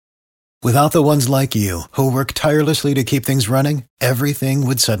Without the ones like you, who work tirelessly to keep things running, everything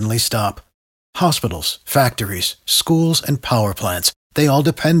would suddenly stop. Hospitals, factories, schools, and power plants, they all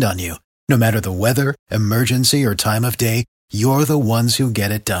depend on you. No matter the weather, emergency, or time of day, you're the ones who get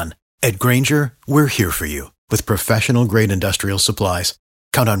it done. At Grainger, we're here for you with professional-grade industrial supplies.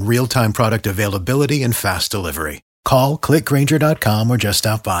 Count on real-time product availability and fast delivery. Call, click Grainger.com, or just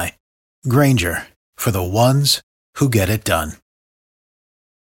stop by. Grainger, for the ones who get it done.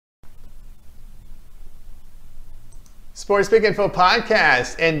 Sports Pick Info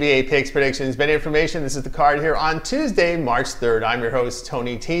Podcast, NBA picks, predictions, betting information. This is the card here on Tuesday, March 3rd. I'm your host,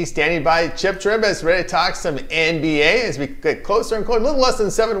 Tony T, standing by Chip Trimbus, ready to talk some NBA as we get closer and closer. A little less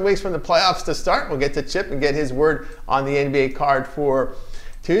than 7 weeks from the playoffs to start. We'll get to Chip and get his word on the NBA card for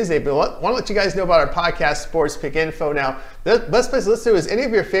Tuesday. But I want to let you guys know about our podcast, Sports Pick Info. Now, the best place to listen to is any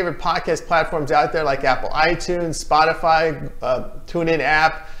of your favorite podcast platforms out there like Apple iTunes, Spotify, TuneIn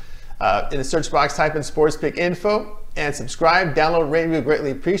app. In the search box, type in Sports Pick Info. And subscribe, download, rate, we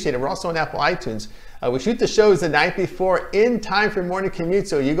greatly appreciate it. We're also on Apple iTunes. We shoot the shows the night before in time for your morning commute.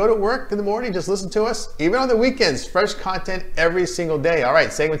 So you go to work in the morning, just listen to us. Even on the weekends, fresh content every single day. All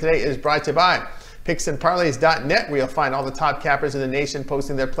right, segment today is brought to you by picksandparlays.net, where you'll find all the top cappers in the nation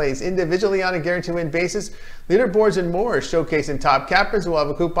posting their plays individually on a guaranteed win basis. Leaderboards and more, showcasing top cappers. We'll have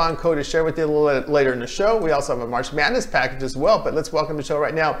a coupon code to share with you a little later in the show. We also have a March Madness package as well. But let's welcome to the show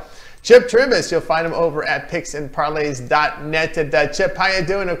right now Chip Trimbus. You'll find him over at picksandparlays.net. And Chip, how you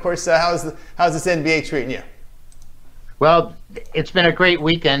doing? Of course, how's this NBA treating you? Well, it's been a great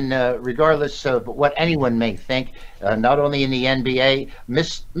weekend, regardless of what anyone may think. Not only in the NBA,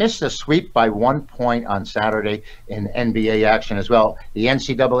 missed a sweep by 1 point on Saturday in NBA action as well. The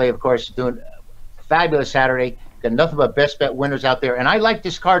NCAA, of course, doing a fabulous Saturday. Got nothing but best bet winners out there, and I like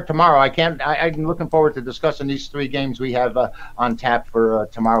this card tomorrow. I'm looking forward to discussing these 3 games we have on tap for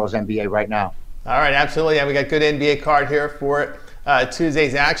tomorrow's NBA right now. All right, absolutely. Yeah, we got good NBA card here for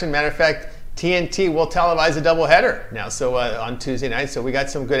Tuesday's action. Matter of fact, TNT will televise a doubleheader now. So on Tuesday night, so we got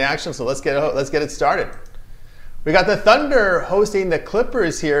some good action. So let's get it started. We got the Thunder hosting the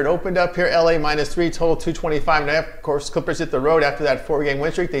Clippers here. It opened up here, LA -3, total 225.5. Of course, Clippers hit the road after that 4-game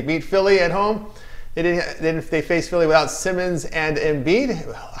win streak. They beat Philly at home. They faced Philly without Simmons and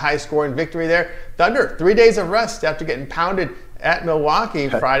Embiid. High-scoring victory there. Thunder, 3 days of rest after getting pounded at Milwaukee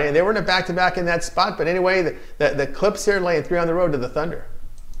Friday, and they were in a back-to-back in that spot. But anyway, the Clips here laying 3 on the road to the Thunder.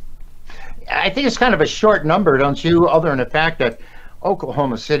 I think it's kind of a short number, don't you? Other than the fact that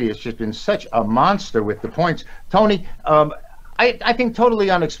Oklahoma City has just been such a monster with the points. Tony, I think totally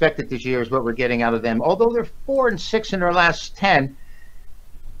unexpected this year is what we're getting out of them. Although they're 4-6 in their last 10,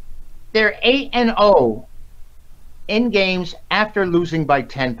 they're 8-0 in games after losing by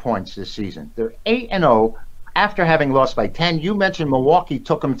 10 points this season. They're 8-0 after having lost by 10. You mentioned Milwaukee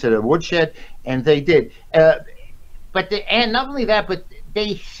took them to the woodshed, and they did. And not only that, but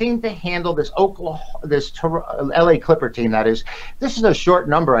they seem to handle this LA Clipper team. That is, this is a short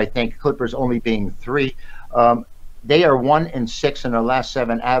number. I think Clippers only being 3. They are 1-6 in their last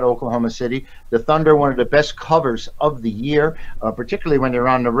 7 at Oklahoma City. The Thunder, one of the best covers of the year, particularly when they're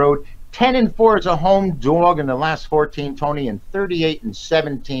on the road. 10-4 as a home dog in the last 14, Tony, and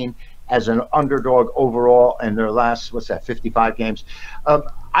 38-17 as an underdog overall in their last 55 games.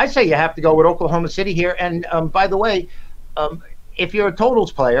 I say you have to go with Oklahoma City here. And by the way, if you're a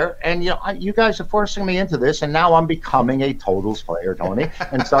totals player, and you guys are forcing me into this, and now I'm becoming a totals player, Tony,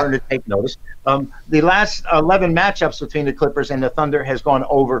 and starting to take notice. The last 11 matchups between the Clippers and the Thunder has gone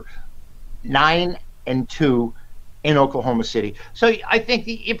over 9-2 in Oklahoma City. So I think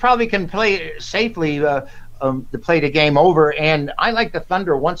you probably can play safely to play the game over. And I like the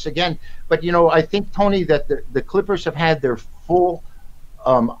Thunder once again. But, I think, Tony, that the Clippers have had their full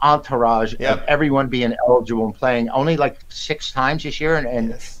entourage of everyone being eligible and playing only like 6 times this year. And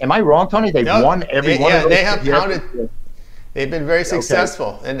yes. Am I wrong, Tony? They've won every one of those. They have pounded. They've been very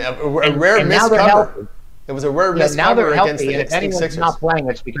successful. Okay. And a rare missed cover. It was a rare missed cover against the Sixers. If anyone's not playing,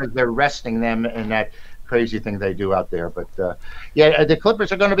 it's because they're resting them in that crazy thing they do out there. But the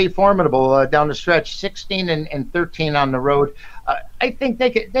Clippers are going to be formidable down the stretch. 16-13 on the road. I think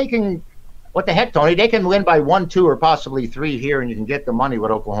they can. What the heck, Tony? They can win by 1, 2, or possibly 3 here, and you can get the money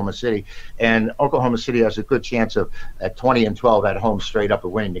with Oklahoma City. And Oklahoma City has a good chance of at 20-12 at home, straight up,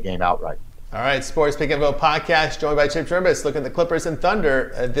 of winning the game outright. All right, Sports Pick Info Podcast, joined by Chip Trimbus, looking at the Clippers and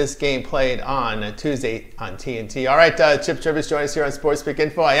Thunder. This game played on Tuesday on TNT. All right, Chip Trimbus join us here on Sports Pick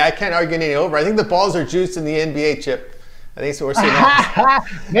Info. I can't argue any over. I think the balls are juiced in the NBA, Chip. I think so. We're seeing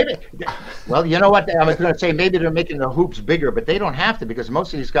maybe. Well, you know what? I was going to say maybe they're making the hoops bigger, but they don't have to, because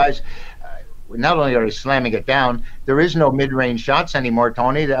most of these guys, not only are they slamming it down, there is no mid-range shots anymore,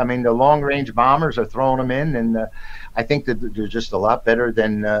 Tony. I mean, the long-range bombers are throwing them in, and I think that they're just a lot better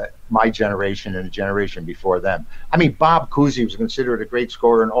than my generation and the generation before them. I mean, Bob Cousy was considered a great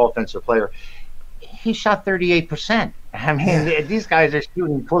scorer and offensive player. He shot 38%. I mean, these guys are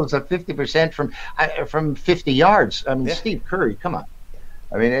shooting close to 50% from 50 yards. I mean, Steve Curry, come on.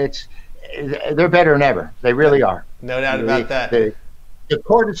 I mean, they're better than ever. They really are. No doubt about that. The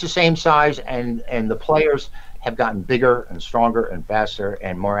court is the same size, and the players have gotten bigger and stronger and faster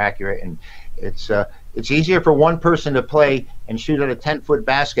and more accurate. And it's easier for one person to play and shoot at a 10-foot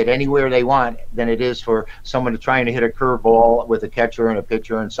basket anywhere they want than it is for someone to trying to hit a curveball with a catcher and a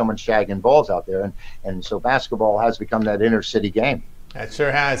pitcher and someone shagging balls out there. And so basketball has become that inner city game. That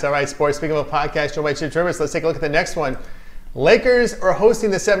sure has. All right, sports. Speaking of a podcast, joined by Chip Trimbus, let's take a look at the next one. Lakers are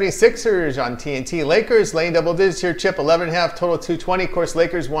hosting the 76ers on TNT. Lakers laying double digits here. Chip, 11.5, total 220. Of course,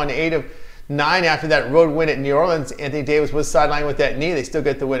 Lakers won 8 of 9 after that road win at New Orleans. Anthony Davis was sidelined with that knee. They still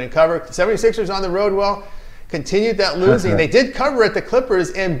get the win and cover. The 76ers on the road, well, continued that losing. They did cover at the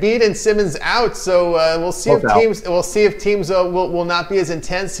Clippers, Embiid and Simmons out. So we'll see if teams will not be as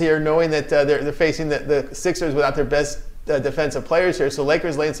intense here, knowing that they're facing the Sixers without their best defensive players here. So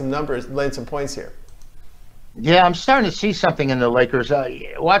Lakers laying some points here. Yeah, I'm starting to see something in the Lakers.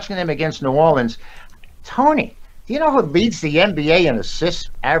 Watching them against New Orleans, Tony, do you know who leads the NBA in assists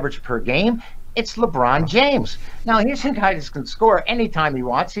average per game? It's LeBron James. Now, here's a guy that can score anytime he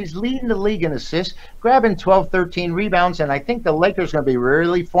wants. He's leading the league in assists, grabbing 12, 13 rebounds, and I think the Lakers are going to be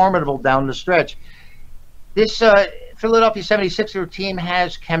really formidable down the stretch. This Philadelphia 76er team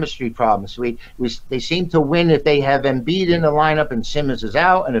has chemistry problems. They seem to win if they have Embiid in the lineup and Simmons is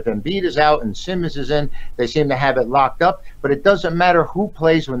out, and if Embiid is out and Simmons is in, they seem to have it locked up. But it doesn't matter who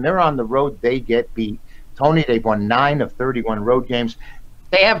plays. When they're on the road, they get beat. Tony, they've won 9 of 31 road games.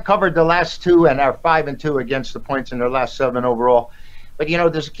 They have covered the last 2 and are 5-2 against the points in their last 7 overall. But, you know,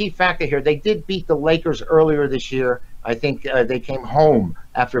 there's a key factor here. They did beat the Lakers earlier this year. I think they came home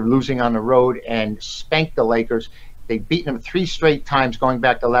after losing on the road and spanked the Lakers. They've beaten them 3 straight times going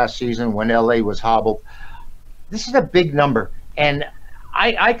back to last season when LA was hobbled. This is a big number. And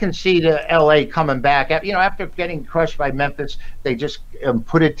I can see the LA coming back. You know, after getting crushed by Memphis, they just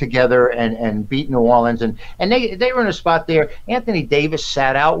put it together and beat New Orleans. And they were in a spot there. Anthony Davis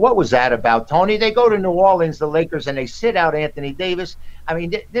sat out. What was that about, Tony? They go to New Orleans, the Lakers, and they sit out Anthony Davis. I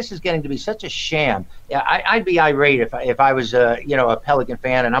mean, this is getting to be such a sham. Yeah, I'd be irate if I was a Pelican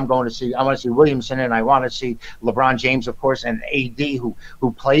fan and I want to see Williamson and I want to see LeBron James, of course, and AD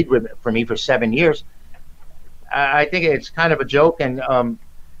who played for me for 7 years. I think it's kind of a joke, and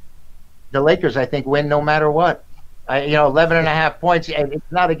the Lakers, I think, win no matter what. 11.5 points.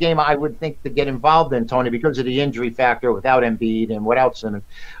 It's not a game I would think to get involved in, Tony, because of the injury factor without Embiid and without Simmons.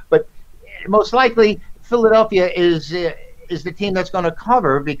 But most likely, Philadelphia is the team that's going to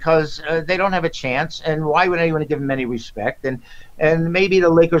cover because they don't have a chance. And why would anyone give them any respect? And maybe the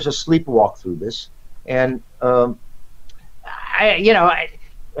Lakers will sleepwalk through this. And if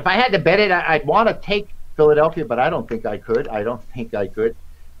I had to bet it, I'd want to take Philadelphia, but I don't think I could.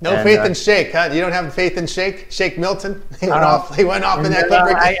 No faith in Shake, huh? You don't have faith in Shake Milton? He went off in that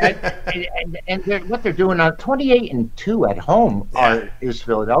Clipper. And what they're doing on 28-2 at home is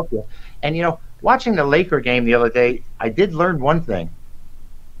Philadelphia. And watching the Laker game the other day, I did learn one thing,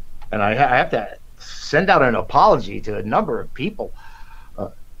 and I have to send out an apology to a number of people.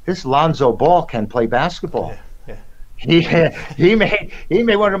 This Lonzo Ball can play basketball. Yeah. He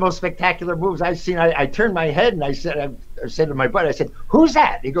made one of the most spectacular moves I've seen. I turned my head and I said to my buddy, I said, "Who's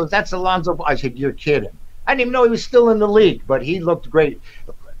that?" He goes, "That's Alonzo Ball." I said, "You're kidding." I didn't even know he was still in the league, but he looked great.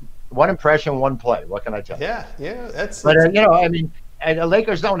 One impression, one play. What can I tell you? Yeah, that's. But the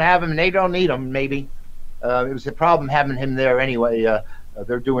Lakers don't have him, and they don't need him. Maybe it was a problem having him there anyway.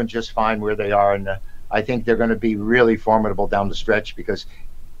 They're doing just fine where they are, and I think they're going to be really formidable down the stretch because,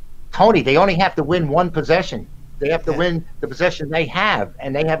 Tony, they only have to win one possession. They have to win the possession they have,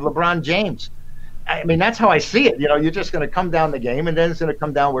 and they have LeBron James. I mean, that's how I see it. You're just going to come down the game, and then it's going to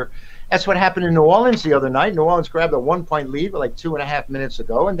come down where that's what happened in New Orleans the other night. New Orleans grabbed a 1-point lead with like 2.5 minutes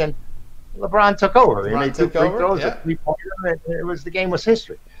ago, and then LeBron took over. He made 2 free throws, a 3-pointer, and the game was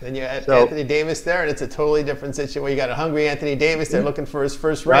history. Then you had Anthony Davis there, and it's a totally different situation. You got a hungry Anthony Davis there looking for his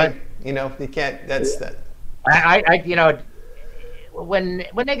first ring. Right. You can't. That's that. When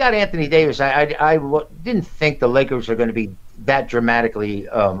they got Anthony Davis, I didn't think the Lakers are going to be that dramatically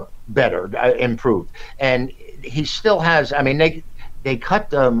better, improved, and he still has. I mean, they cut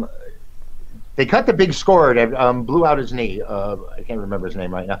the big scorer that blew out his knee. I can't remember his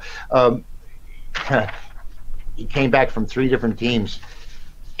name right now. He came back from 3 different teams,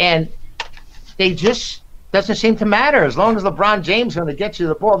 and they just doesn't seem to matter. As long as LeBron James is going to get you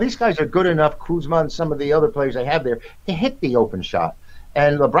the ball, these guys are good enough, Kuzma and some of the other players they have there, to hit the open shot.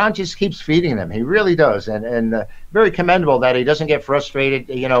 And LeBron just keeps feeding them. He really does. And very commendable that he doesn't get frustrated,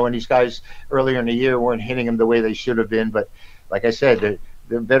 and these guys earlier in the year weren't hitting him the way they should have been. But like I said,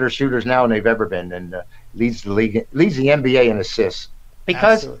 they're better shooters now than they've ever been, and leads the NBA in assists.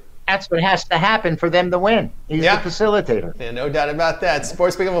 Because that's what has to happen for them to win. He's the facilitator. Yeah, no doubt about that.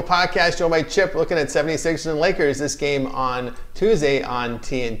 Sports Pick 'Em podcast, joined by Chip, looking at 76ers and Lakers, this game on Tuesday on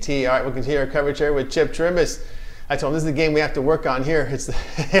TNT. All right, we'll continue our coverage here with Chip Trimbus. I told him this is the game we have to work on here. It's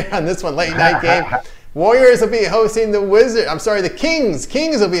on this one, late night game. Warriors will be hosting the Wizards. I'm sorry, the Kings.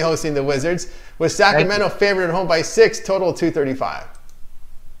 Kings will be hosting the Wizards, with Sacramento favored at home by 6, total 235.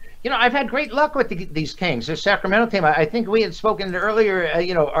 I've had great luck with these Kings. The Sacramento team, I think we had spoken earlier,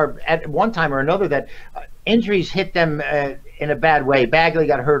 or at one time or another, that injuries hit them in a bad way. Bagley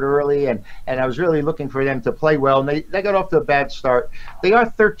got hurt early, and I was really looking for them to play well, and they got off to a bad start. They are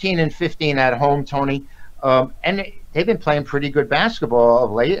 13-15 at home, Tony. And they've been playing pretty good basketball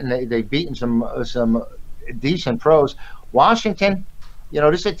of late, and they've beaten some decent pros. Washington,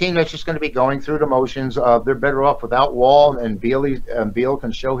 this is a team that's just going to be going through the motions. They're better off without Wall, and Beal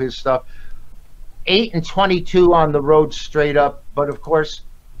can show his stuff. 8-22 on the road straight up, but of course,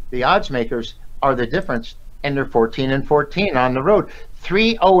 the odds makers are the difference, and they're 14-14 on the road.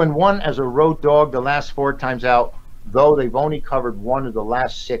 3-0-1 as a road dog the last 4 times out, though they've only covered 1 of the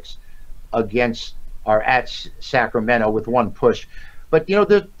last 6 against are at Sacramento with 1 push. But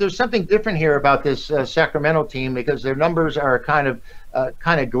there's something different here about this Sacramento team, because their numbers are kind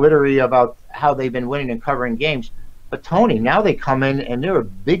of glittery about how they've been winning and covering games. But Tony, now they come in and they're a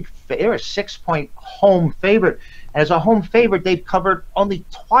 6-point home favorite. As a home favorite, they've covered only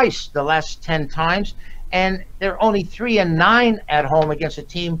twice the last 10 times, and they're only 3-9 at home against a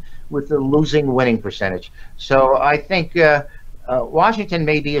team with a losing winning percentage. So I think Washington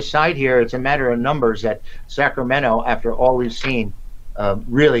may be a side here. It's a matter of numbers that Sacramento, after all we've seen,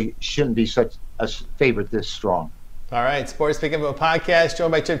 really shouldn't be such a favorite this strong. All right, Sports Pick 'Em podcast,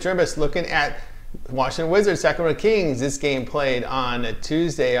 joined by Chip Trimbus, looking at Washington Wizards, Sacramento Kings. This game played on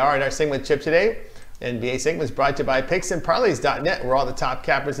Tuesday. All right, our segment with Chip today, NBA segment, is brought to you by PicksandParlays.net, where all the top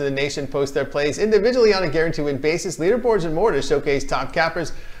cappers in the nation post their plays individually on a guaranteed win basis, leaderboards and more to showcase top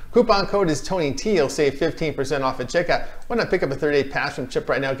cappers. Coupon code is TonyT. You'll save 15% off at checkout. Why not pick up a 30-day pass from Chip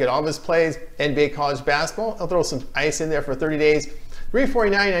right now? Get all of his plays, NBA college basketball. He'll throw some ice in there for 30 days.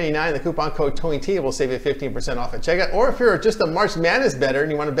 $349.99. The coupon code TonyT will save you 15% off at checkout. Or if you're just a March Madness bettor and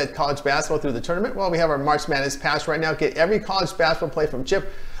you want to bet college basketball through the tournament, well, we have our March Madness pass right now. Get every college basketball play from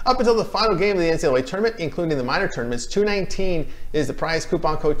Chip up until the final game of the NCAA tournament, including the minor tournaments. $219 is the price.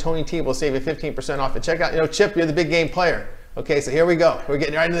 Coupon code TonyT will save you 15% off at checkout. Chip, you're the big game player. Okay, so here we go. We're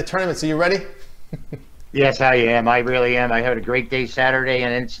getting right into the tournament. So you ready? Yes, I am. I really am. I had a great day Saturday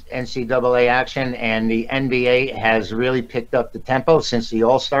in NCAA action, and the NBA has really picked up the tempo since the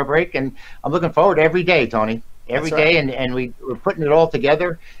All-Star break, and I'm looking forward every day, Tony. Every day, and we're putting it all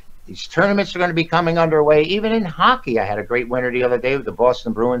together. These tournaments are going to be coming underway. Even in hockey, I had a great winner the other day with the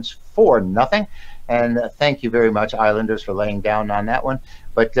Boston Bruins, 4-0. And thank you very much, Islanders, for laying down on that one.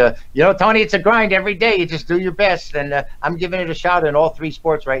 But, Tony, it's a grind every day. You just do your best. And I'm giving it a shot in all 3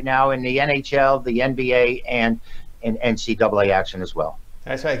 sports right now, in the NHL, the NBA, and in NCAA action as well.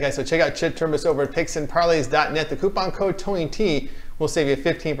 That's right, guys. So check out Chip Trimbus over at PicksandParlays.net. The coupon code TonyT will save you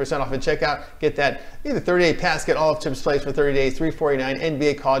 15% off at checkout. Get that either 30-day pass, get all of Chip's plays for 30 days, $349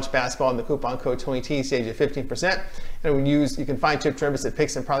 NBA college basketball, and the coupon code TonyT saves you 15%. And you can find Chip Trimbus at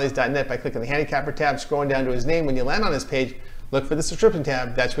PicksandParlays.net by clicking the handicapper tab, scrolling down to his name. When you land on his page, look for the subscription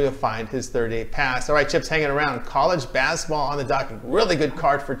tab. That's where you'll find his 30-day pass. All right, Chip's hanging around. College basketball on the docket. Really good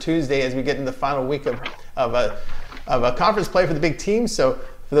card for Tuesday as we get in the final week of a conference play for the big teams. So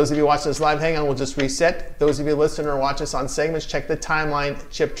for those of you watching this live, hang on, we'll just reset. Those of you listening or watch us on segments, check the timeline.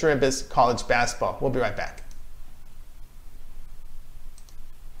 Chip Trimbus, college basketball. We'll be right back.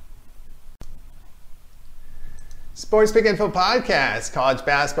 Sports Pick Info Podcast, college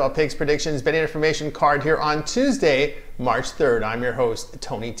basketball picks, predictions, betting information card here on Tuesday, March 3rd. I'm your host,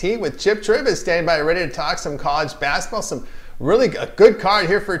 Tony T, with Chip Trimbus standing by ready to talk some college basketball, some really a good card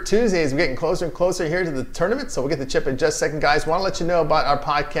here for Tuesday as we're getting closer and closer here to the tournament. So we'll get the Chip in just a second, guys. Want to let you know about our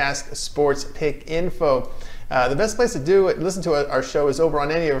podcast, Sports Pick Info. The best place to listen to our show is over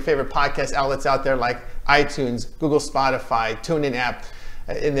on any of your favorite podcast outlets out there, like iTunes, Google, Spotify, TuneIn app.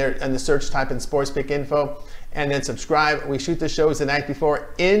 In the search, type in Sports Pick Info, and then subscribe. We shoot the shows the night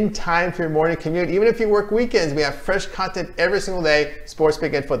before in time for your morning commute. Even if you work weekends, we have fresh content every single day. Sports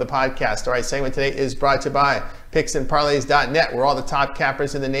Pick Info, the podcast. All right, segment today is brought to you by picksandparlays.net, where all the top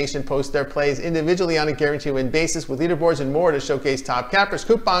cappers in the nation post their plays individually on a guaranteed win basis with leaderboards and more to showcase top cappers.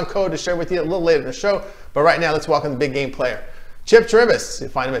 Coupon code to share with you a little later in the show. But right now, let's welcome the big game player, Chip Trimbus. You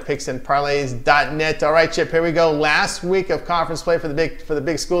find him at picksandparlays.net. All right, Chip, here we go. Last week of conference play for the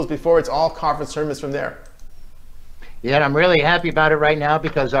big schools before it's all conference tournaments from there. Yeah, and I'm really happy about it right now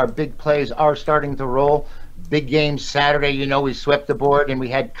because our big plays are starting to roll. Big game Saturday, we swept the board and we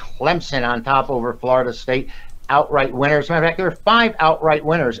had Clemson on top over Florida State. Outright winners. Matter of fact, there were 5 outright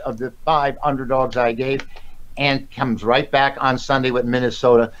winners of the 5 underdogs I gave, and comes right back on Sunday with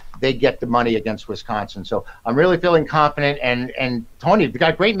Minnesota. They get the money against Wisconsin. So I'm really feeling confident. And Tony, we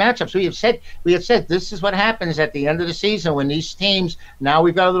got great matchups. We have said this is what happens at the end of the season when these teams, now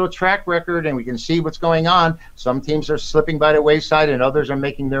we've got a little track record and we can see what's going on. Some teams are slipping by the wayside and others are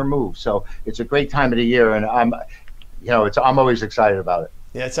making their moves. So it's a great time of the year, and I'm always excited about it.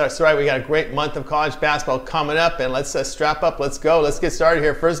 Yeah, that's right. We got a great month of college basketball coming up, and let's strap up. Let's go. Let's get started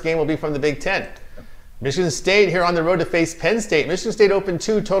here. First game will be from the Big Ten. Michigan State here on the road to face Penn State. Michigan State opened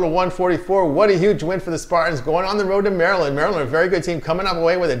 2, total 144. What a huge win for the Spartans going on the road to Maryland. Maryland, a very good team, coming up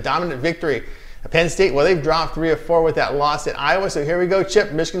away with a dominant victory. Penn State, well, they've dropped 3 of 4 with that loss at Iowa. So here we go,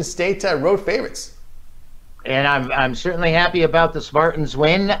 Chip. Michigan State road favorites. And I'm certainly happy about the Spartans'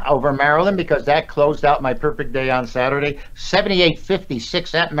 win over Maryland because that closed out my perfect day on Saturday.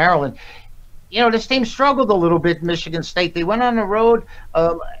 78-56 at Maryland. This team struggled a little bit, Michigan State. They went on the road.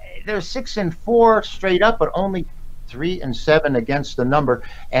 They're 6-4 straight up, but only 3-7 against the number.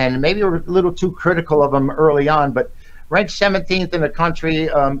 And maybe we're a little too critical of them early on, but ranked 17th in the country.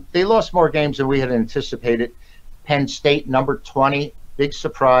 They lost more games than we had anticipated. Penn State, number 20, big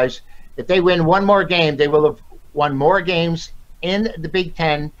surprise. If they win one more game, they will have won more games in the Big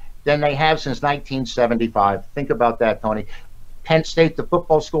Ten than they have since 1975. Think about that, Tony. Penn State, the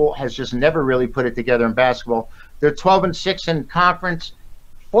football school, has just never really put it together in basketball. They're 12-6 in conference,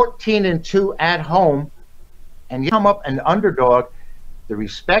 14-2 at home, and you come up an underdog. The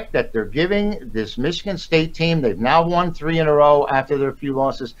respect that they're giving this Michigan State team, they've now won 3 in a row after their few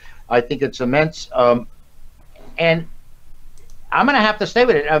losses. I think it's immense. And I'm going to have to stay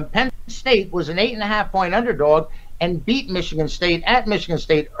with it. Penn State was an 8.5-point underdog and beat Michigan State at Michigan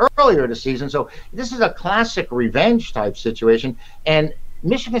State earlier this season. So this is a classic revenge type situation. And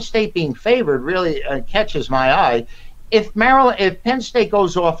Michigan State being favored really catches my eye. If Penn State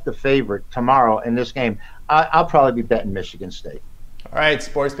goes off the favorite tomorrow in this game, I'll probably be betting Michigan State. All right,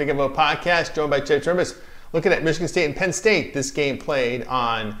 Sports Pick and Vote podcast, joined by Chip Trimbus. Looking at Michigan State and Penn State, this game played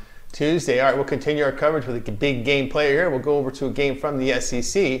on Tuesday. All right, we'll continue our coverage with a big game player here. We'll go over to a game from the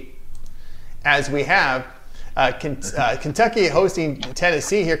SEC as we have Kentucky hosting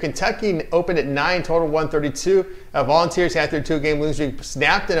Tennessee here. Kentucky opened at 9, total 132. Volunteers had their 2-game losing streak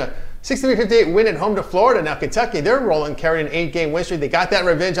snapped in a 63-58 win at home to Florida. Now Kentucky, they're rolling, carrying an 8-game win streak. They got that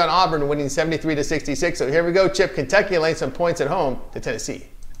revenge on Auburn, winning 73-66. So here we go, Chip. Kentucky laying some points at home to Tennessee.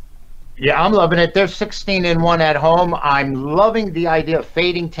 Yeah, I'm loving it. They're 16-1 at home. I'm loving the idea of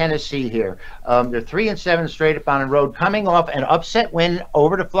fading Tennessee here. They're 3-7 straight up on the road, coming off an upset win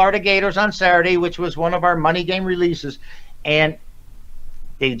over the Florida Gators on Saturday, which was one of our money game releases, and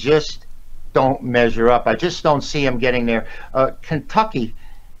they just don't measure up. I just don't see them getting there. Kentucky,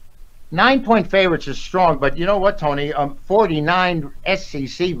 9-point favorites is strong, but you know what, Tony? 49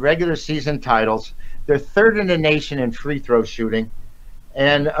 SEC regular season titles. They're 3rd in the nation in free throw shooting,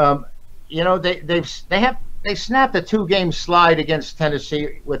 and they snapped a 2-game slide against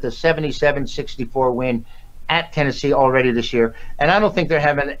Tennessee with a 77-64 win at Tennessee already this year, and I don't think they're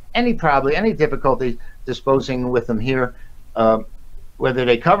having any difficulty disposing with them here. Whether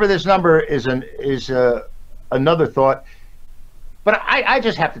they cover this number is another thought. But I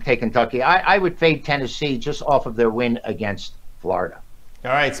just have to take Kentucky. I would fade Tennessee just off of their win against Florida.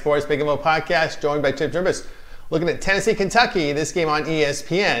 All right, Sports Pick and Vote podcast, joined by Chip Trimbus. Looking at Tennessee, Kentucky, this game on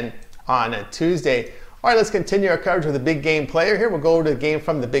ESPN on a Tuesday. All right, let's continue our coverage with a big game player here. We'll go over to the game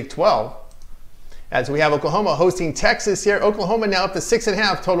from the Big 12 as we have Oklahoma hosting Texas here. Oklahoma now up to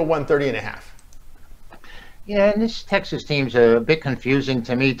 6.5, total 130.5. Yeah, and this Texas team's a bit confusing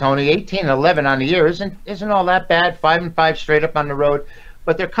to me, Tony. 18-11 on the year isn't all that bad. 5-5 straight up on the road,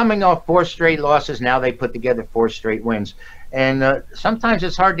 but they're coming off 4 straight losses. Now they put together 4 straight wins, and sometimes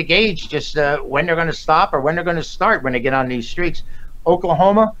it's hard to gauge just when they're going to stop or when they're going to start when they get on these streaks.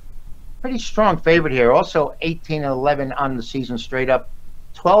 Oklahoma, pretty strong favorite here. Also 18-11 on the season straight up,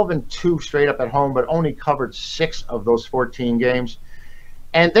 12-2 straight up at home, but only covered 6 of those 14 games.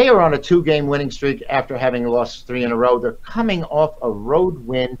 And they are on a 2-game winning streak after having lost 3 in a row. They're coming off a road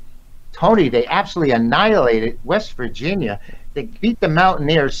win. Tony, they absolutely annihilated West Virginia They beat the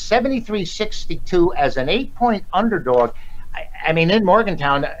Mountaineers 73-62 as an 8-point underdog. I mean, in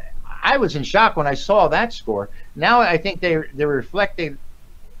Morgantown, I was in shock when I saw that score. Now I think they're reflecting,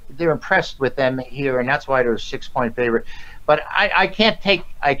 they're impressed with them here, and that's why they're a 6-point favorite. But I can't take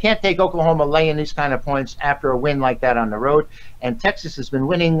Oklahoma laying these kind of points after a win like that on the road. And Texas has been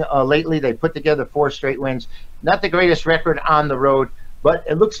winning lately. They put together 4 straight wins. Not the greatest record on the road, but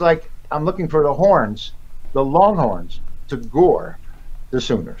it looks like I'm looking for the Horns, the Longhorns, to gore the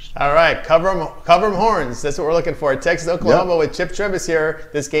Sooners. All right, cover them Horns. That's what we're looking for. Texas, Oklahoma with Chip Trimbus here.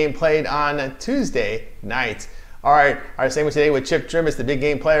 This game played on Tuesday night. All right, our segment today with Chip Trimbus, the big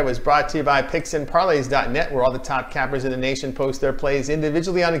game player, was brought to you by PicksandParlays.net, where all the top cappers in the nation post their plays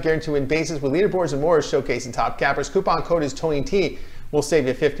individually on a guaranteed-win basis with leaderboards and more showcasing top cappers. Coupon code is TonyT. We'll save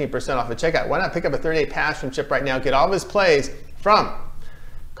you 15% off at checkout. Why not pick up a 30-day pass from Chip right now? Get all of his plays from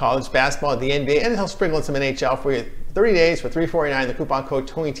college basketball, the NBA, and he'll sprinkle in some NHL for you. 30 days for $3.49. The coupon code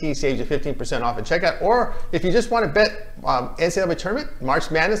TonyT saves you 15% off at checkout. Or if you just want to bet NCAA tournament,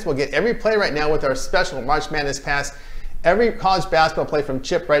 March Madness, we'll get every play right now with our special March Madness pass. Every college basketball play from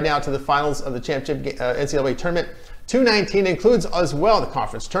Chip right now to the finals of the championship NCAA tournament. $2.19 includes as well the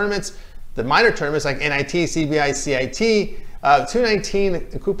conference tournaments, the minor tournaments like NIT, CBI, CIT. $2.19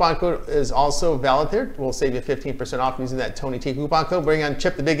 the coupon code is also valid there. We'll save you 15% off using that Tony T coupon code. Bring on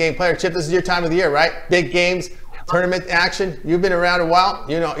Chip, the big game player. Chip, this is your time of the year, right? Big games, tournament action. You've been around a while.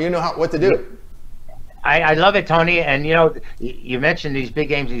 You know what to do. I love it, Tony. And you mentioned these big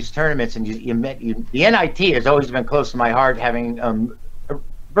games, these tournaments, and the NIT has always been close to my heart, having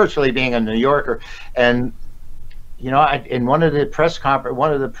virtually being a New Yorker. And in one of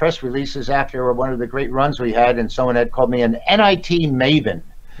the press releases after one of the great runs we had, and someone had called me an NIT maven.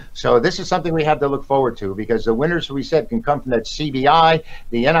 So this is something we have to look forward to, because the winners, we said, can come from that CBI,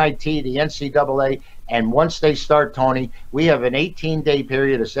 the NIT, the NCAA, and once they start, Tony, we have an 18-day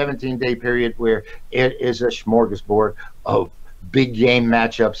period, a 17-day period where it is a smorgasbord of big game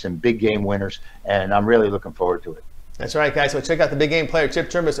matchups and big game winners, and I'm really looking forward to it. That's right, guys. So check out the big game player, Chip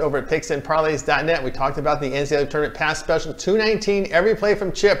Trimbus, over at PicksandParlays.net. We talked about the NCAA tournament pass special, $2.19 every play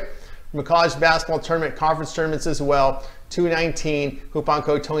from Chip, from a college basketball tournament, conference tournaments as well. $2.19 coupon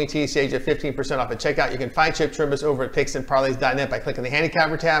code TonyT saves you 15% off at checkout. You can find Chip Trimbus over at PicksandParlays.net by clicking the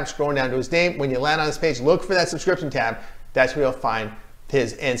handicapper tab, scrolling down to his name. When you land on this page, look for that subscription tab. That's where you'll find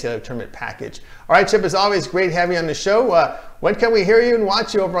his NCAA tournament package. All right, Chip, as always, great having you on the show. When can we hear you and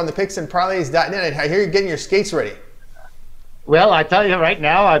watch you over on the PicksandParlays.net? I hear you're getting your skates ready. Well, I tell you right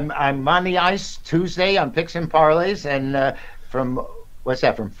now, I'm on the ice Tuesday on Picks and Parlays, and from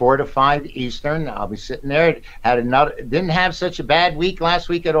 4 to 5 Eastern, I'll be sitting there. Didn't have such a bad week last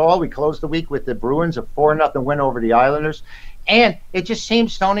week at all. We closed the week with the Bruins, a 4-0 win over the Islanders. And it just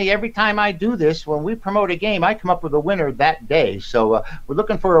seems, Tony, every time I do this, when we promote a game, I come up with a winner that day. So we're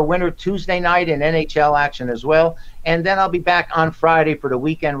looking for a winner Tuesday night in NHL action as well. And then I'll be back on Friday for the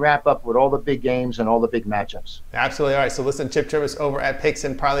weekend wrap-up with all the big games and all the big matchups. Absolutely. All right, so listen to Chip Trimbus over at Picks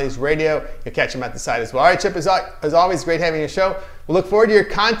and Parlays Radio. You'll catch him at the site as well. All right, Chip, as always, great having you on the show. We'll look forward to your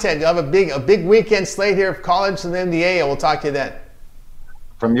content. You'll have a big weekend slate here of college and the NBA, and we'll talk to you then.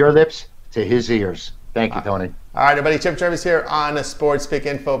 From your lips to his ears. Thank you, Tony. All right, everybody. Chip Trimbus here on a Sports Pick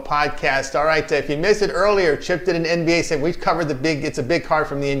Info podcast. All right, if you missed it earlier, Chip did an NBA segment. We covered it's a big card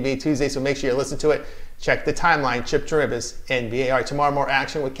from the NBA Tuesday, so make sure you listen to it. Check the timeline, Chip Trimbus, NBA. All right, tomorrow more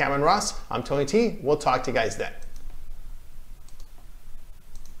action with Cameron Ross. I'm Tony T. We'll talk to you guys then.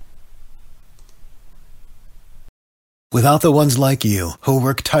 Without the ones like you, who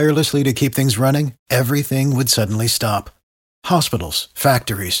work tirelessly to keep things running, everything would suddenly stop. Hospitals,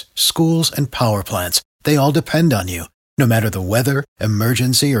 factories, schools, and power plants, they all depend on you. No matter the weather,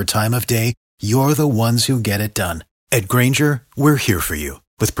 emergency, or time of day, you're the ones who get it done. At Grainger, we're here for you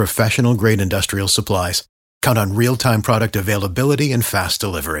with professional-grade industrial supplies. Count on real-time product availability and fast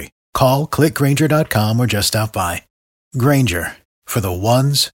delivery. Call, click Grainger.com, or just stop by. Grainger, for the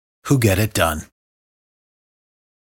ones who get it done.